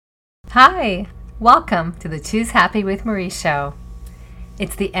Hi, welcome to the Choose Happy with Marie show.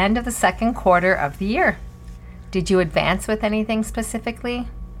 It's the end of the second quarter of the year. Did you advance with anything specifically?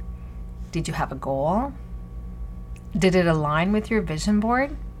 Did you have a goal? Did it align with your vision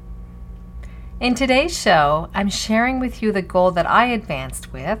board? In today's show, I'm sharing with you the goal that I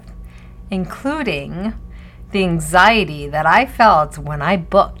advanced with, including the anxiety that I felt when I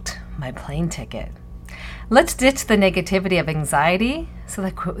booked my plane ticket. Let's ditch the negativity of anxiety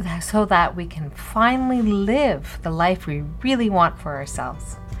so that we can finally live the life we really want for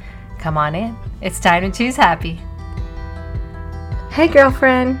ourselves. Come on in. It's time to choose happy. Hey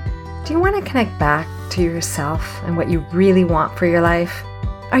girlfriend, do you want to connect back to yourself and what you really want for your life?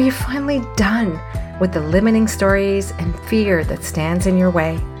 Are you finally done with the limiting stories and fear that stands in your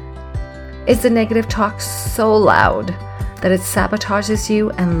way? Is the negative talk so loud that it sabotages you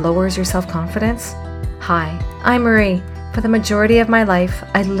and lowers your self-confidence? Hi, I'm Marie. For the majority of my life,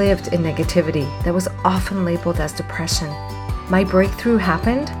 I lived in negativity that was often labeled as depression. My breakthrough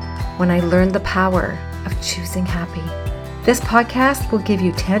happened when I learned the power of choosing happy. This podcast will give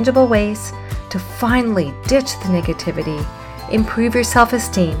you tangible ways to finally ditch the negativity, improve your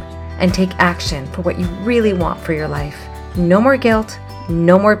self-esteem, and take action for what you really want for your life. No more guilt,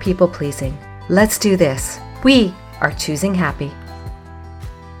 no more people pleasing. Let's do this. We are choosing happy.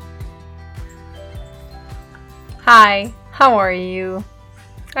 Hi, how are you?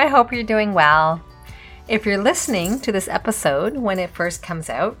 I hope you're doing well. If you're listening to this episode when it first comes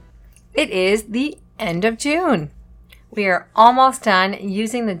out, it is the end of June. We are almost done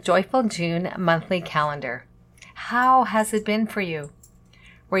using the Joyful June monthly calendar. How has it been for you?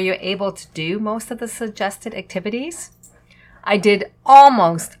 Were you able to do most of the suggested activities? I did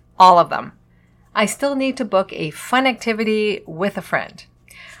almost all of them. I still need to book a fun activity with a friend.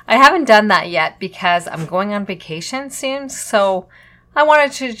 I haven't done that yet because I'm going on vacation soon, so I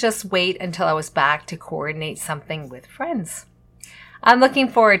wanted to just wait until I was back to coordinate something with friends. I'm looking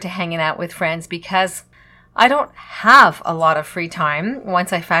forward to hanging out with friends because I don't have a lot of free time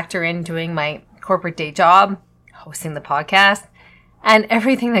once I factor in doing my corporate day job, hosting the podcast, and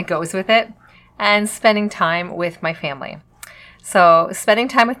everything that goes with it, and spending time with my family. So spending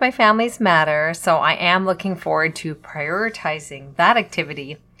time with my families matter, so I am looking forward to prioritizing that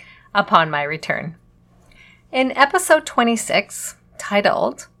activity upon my return. In episode 26,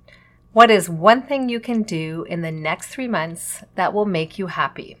 titled, What is one thing you can do in the next 3 months that will make you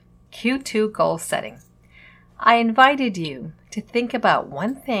happy? Q2 goal setting. I invited you to think about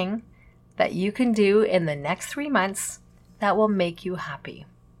one thing that you can do in the next 3 months that will make you happy.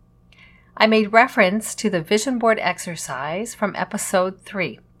 I made reference to the vision board exercise from episode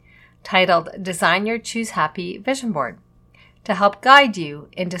 3, titled Design Your Choose Happy Vision Board, to help guide you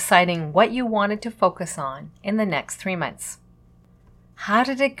in deciding what you wanted to focus on in the next 3 months. How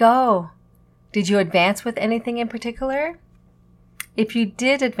did it go? Did you advance with anything in particular? If you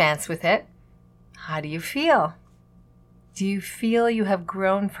did advance with it, how do you feel? Do you feel you have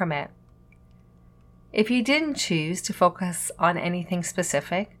grown from it? If you didn't choose to focus on anything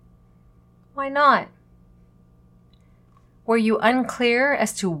specific, why not? Were you unclear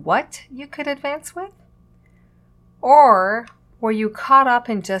as to what you could advance with? Or were you caught up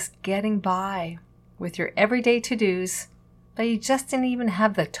in just getting by with your everyday to-dos, but you just didn't even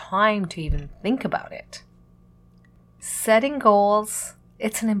have the time to even think about it? Setting goals,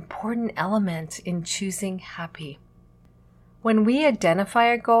 it's an important element in choosing happy. When we identify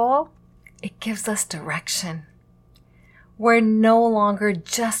a goal, it gives us direction. We're no longer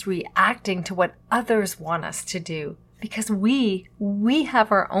just reacting to what others want us to do because we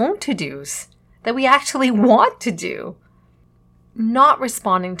have our own to-dos that we actually want to do. Not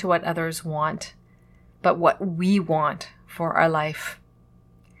responding to what others want, but what we want for our life.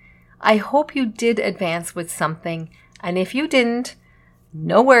 I hope you did advance with something, and if you didn't,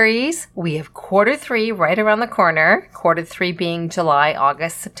 no worries. We have quarter 3 right around the corner, quarter 3 being July,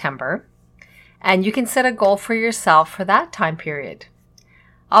 August, September, and you can set a goal for yourself for that time period.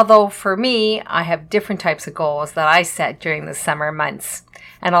 Although for me, I have different types of goals that I set during the summer months,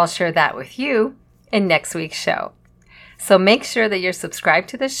 and I'll share that with you in next week's show. So make sure that you're subscribed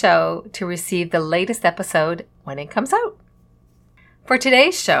to the show to receive the latest episode when it comes out. For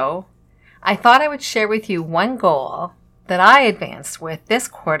today's show, I thought I would share with you one goal that I advanced with this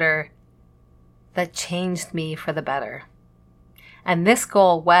quarter that changed me for the better. And this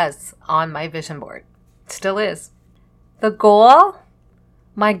goal was on my vision board. It still is.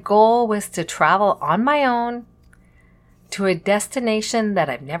 My goal was to travel on my own to a destination that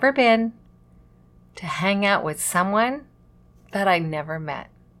I've never been, to hang out with someone that I never met.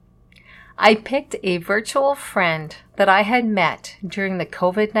 I picked a virtual friend that I had met during the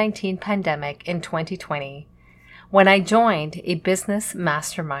COVID-19 pandemic in 2020 when I joined a business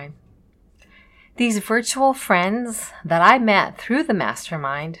mastermind. These virtual friends that I met through the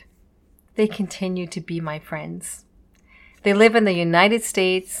mastermind, they continue to be my friends. They live in the United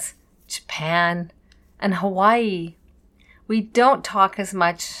States, Japan, and Hawaii. We don't talk as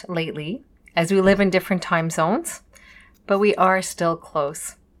much lately as we live in different time zones, but we are still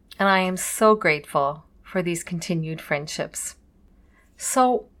close. And I am so grateful for these continued friendships.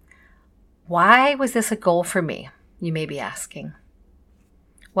 So, why was this a goal for me, you may be asking?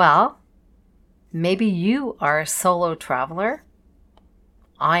 Well, maybe you are a solo traveler.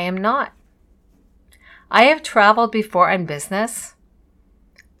 I am not. I have traveled before on business,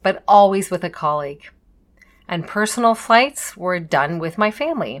 but always with a colleague. And personal flights were done with my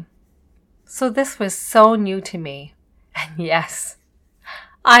family. So this was so new to me. And yes,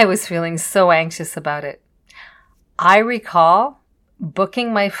 I was feeling so anxious about it. I recall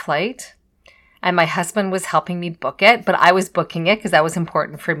booking my flight, and my husband was helping me book it, but I was booking it because that was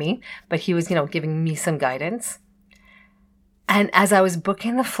important for me. But he was, giving me some guidance. And as I was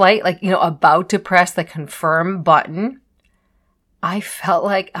booking the flight, about to press the confirm button, I felt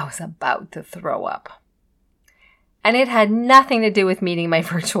like I was about to throw up. And it had nothing to do with meeting my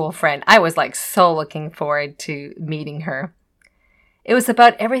virtual friend. I was so looking forward to meeting her. It was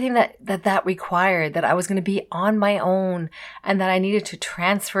about everything that required, that I was going to be on my own and that I needed to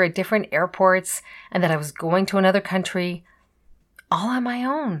transfer at different airports and that I was going to another country all on my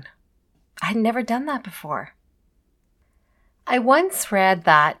own. I had never done that before. I once read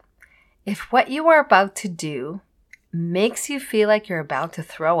that if what you are about to do makes you feel like you're about to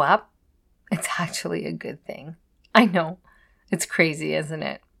throw up, it's actually a good thing. I know, it's crazy, isn't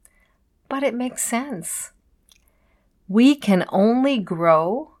it? But it makes sense. We can only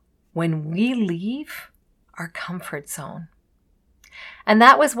grow when we leave our comfort zone. And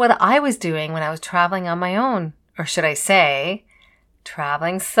that was what I was doing when I was traveling on my own, or should I say,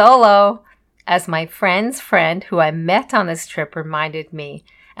 traveling solo, as my friend's friend who I met on this trip reminded me,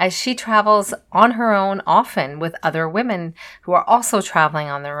 as she travels on her own often with other women who are also traveling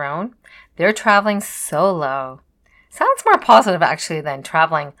on their own. They're traveling solo. Sounds more positive actually than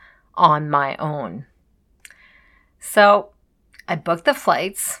traveling on my own. So I booked the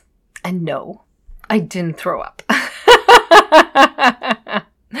flights, and no, I didn't throw up. But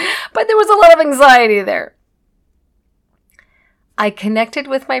there was a lot of anxiety there. I connected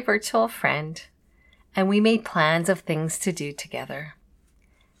with my virtual friend, and we made plans of things to do together.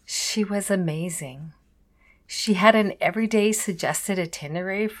 She was amazing. She had an everyday suggested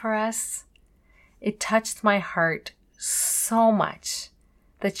itinerary for us. It touched my heart so much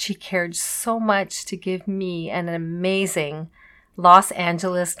that she cared so much to give me an amazing Los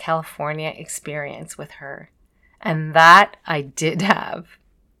Angeles, California experience with her. And that I did have.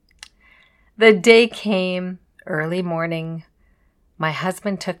 The day came, early morning. My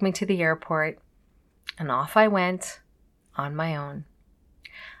husband took me to the airport, and off I went on my own.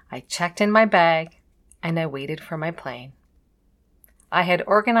 I checked in my bag, and I waited for my plane. I had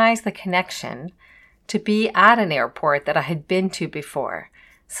organized the connection to be at an airport that I had been to before,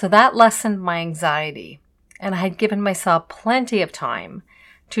 so that lessened my anxiety, and I had given myself plenty of time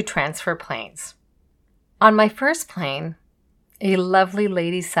to transfer planes. On my first plane, a lovely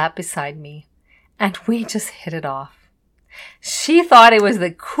lady sat beside me, and we just hit it off. She thought it was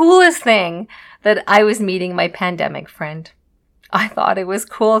the coolest thing that I was meeting my pandemic friend. I thought it was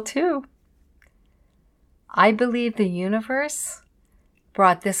cool too. I believe the universe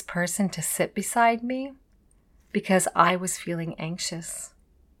brought this person to sit beside me because I was feeling anxious.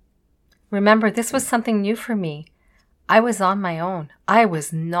 Remember, this was something new for me. I was on my own. I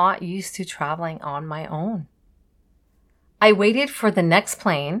was not used to traveling on my own. I waited for the next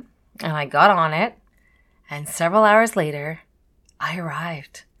plane, and I got on it, and several hours later, I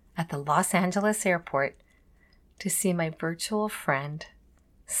arrived at the Los Angeles airport to see my virtual friend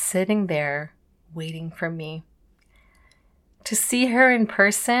sitting there waiting for me. To see her in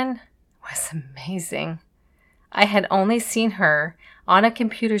person was amazing. I had only seen her on a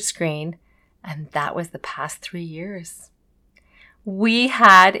computer screen, and that was the past 3 years. We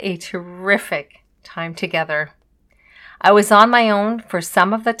had a terrific time together. I was on my own for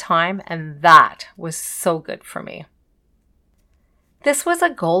some of the time, and that was so good for me. This was a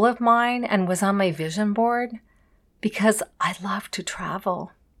goal of mine and was on my vision board because I love to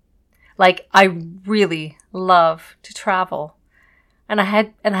travel. I really love to travel. And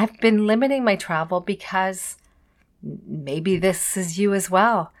I've been limiting my travel because maybe this is you as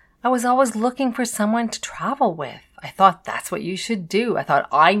well. I was always looking for someone to travel with. I thought that's what you should do. I thought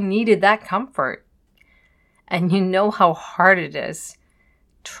I needed that comfort. And you know how hard it is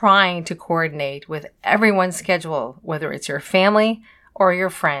trying to coordinate with everyone's schedule, whether it's your family or your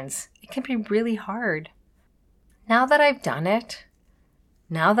friends. It can be really hard. Now that I've done it,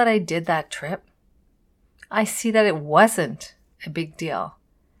 now that I did that trip, I see that it wasn't a big deal.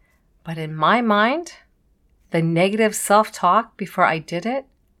 But in my mind, the negative self-talk before I did it,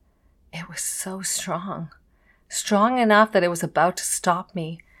 it was so strong. Strong enough that it was about to stop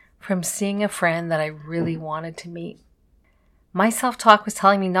me from seeing a friend that I really wanted to meet. My self-talk was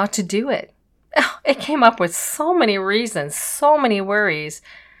telling me not to do it. It came up with so many reasons, so many worries,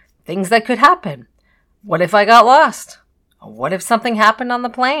 things that could happen. What if I got lost? What if something happened on the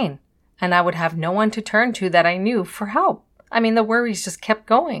plane and I would have no one to turn to that I knew for help? I mean, the worries just kept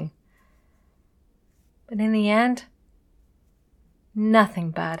going. But in the end,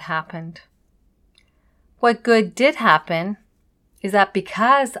 nothing bad happened. What good did happen is that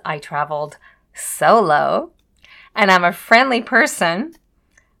because I traveled solo and I'm a friendly person,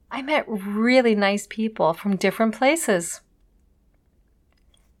 I met really nice people from different places.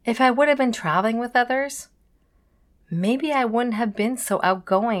 If I would have been traveling with others, maybe I wouldn't have been so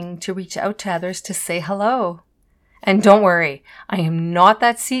outgoing to reach out to others to say hello. And don't worry, I am not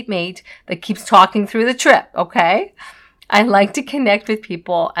that seatmate that keeps talking through the trip, okay? I like to connect with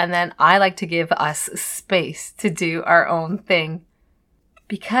people, and then I like to give us space to do our own thing.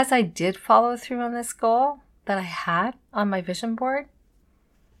 Because I did follow through on this goal that I had on my vision board,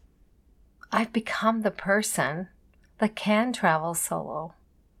 I've become the person that can travel solo.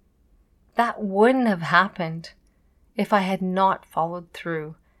 That wouldn't have happened if I had not followed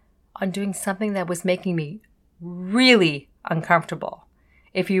through on doing something that was making me really uncomfortable.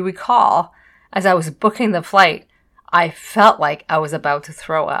 If you recall, as I was booking the flight, I felt like I was about to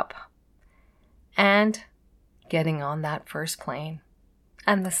throw up. And getting on that first plane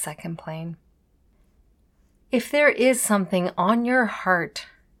and the second plane. If there is something on your heart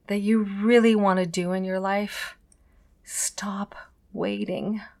that you really want to do in your life, stop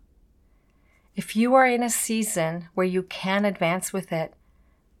waiting. If you are in a season where you can advance with it,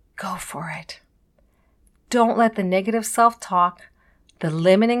 go for it. Don't let the negative self-talk, the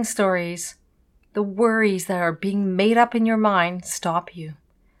limiting stories, the worries that are being made up in your mind stop you.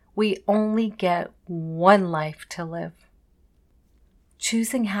 We only get one life to live.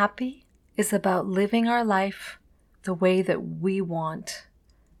 Choosing happy is about living our life the way that we want,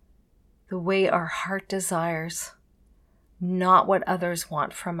 the way our heart desires, not what others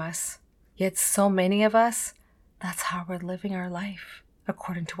want from us. Yet so many of us, that's how we're living our life,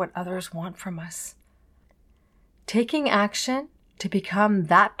 according to what others want from us. Taking action to become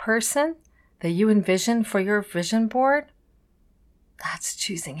that person that you envision for your vision board, that's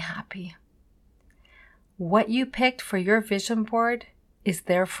choosing happy. What you picked for your vision board is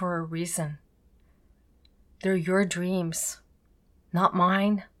there for a reason. They're your dreams, not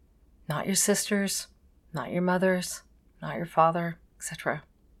mine, not your sister's, not your mother's, not your father, etc.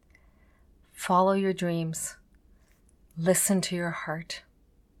 Follow your dreams. Listen to your heart.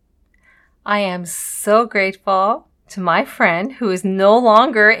 I am so grateful to my friend, who is no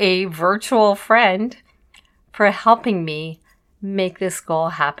longer a virtual friend, for helping me make this goal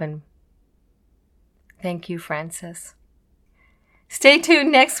happen. Thank you, Francis. Stay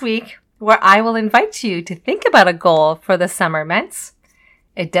tuned next week, where I will invite you to think about a goal for the summer months.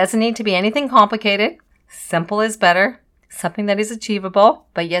 It doesn't need to be anything complicated. Simple is better. Something that is achievable,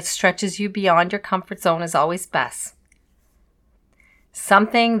 but yet stretches you beyond your comfort zone is always best.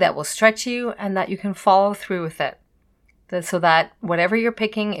 Something that will stretch you and that you can follow through with it. So that whatever you're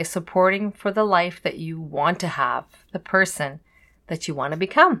picking is supporting for the life that you want to have, the person that you want to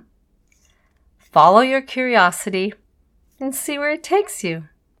become. Follow your curiosity and see where it takes you.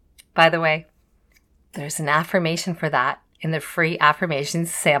 By the way, there's an affirmation for that in the free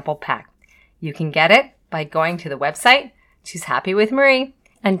affirmations sample pack. You can get it by going to the website, Choose Happy with Marie,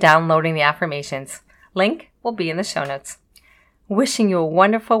 and downloading the affirmations. Link will be in the show notes. Wishing you a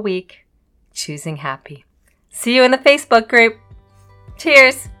wonderful week, choosing happy. See you in the Facebook group.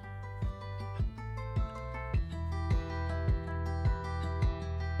 Cheers!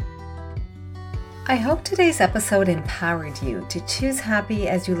 I hope today's episode empowered you to choose happy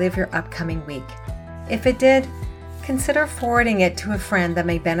as you live your upcoming week. If it did, consider forwarding it to a friend that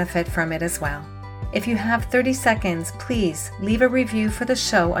may benefit from it as well. If you have 30 seconds, please leave a review for the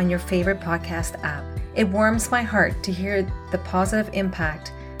show on your favorite podcast app. It warms my heart to hear the positive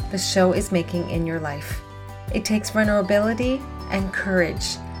impact the show is making in your life. It takes vulnerability and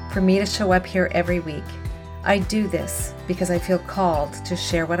courage for me to show up here every week. I do this because I feel called to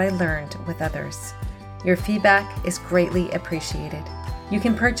share what I learned with others. Your feedback is greatly appreciated. You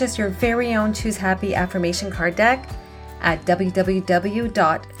can purchase your very own Choose Happy affirmation card deck at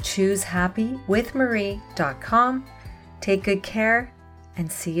www.choosehappywithmarie.com. Take good care and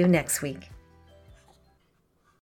see you next week.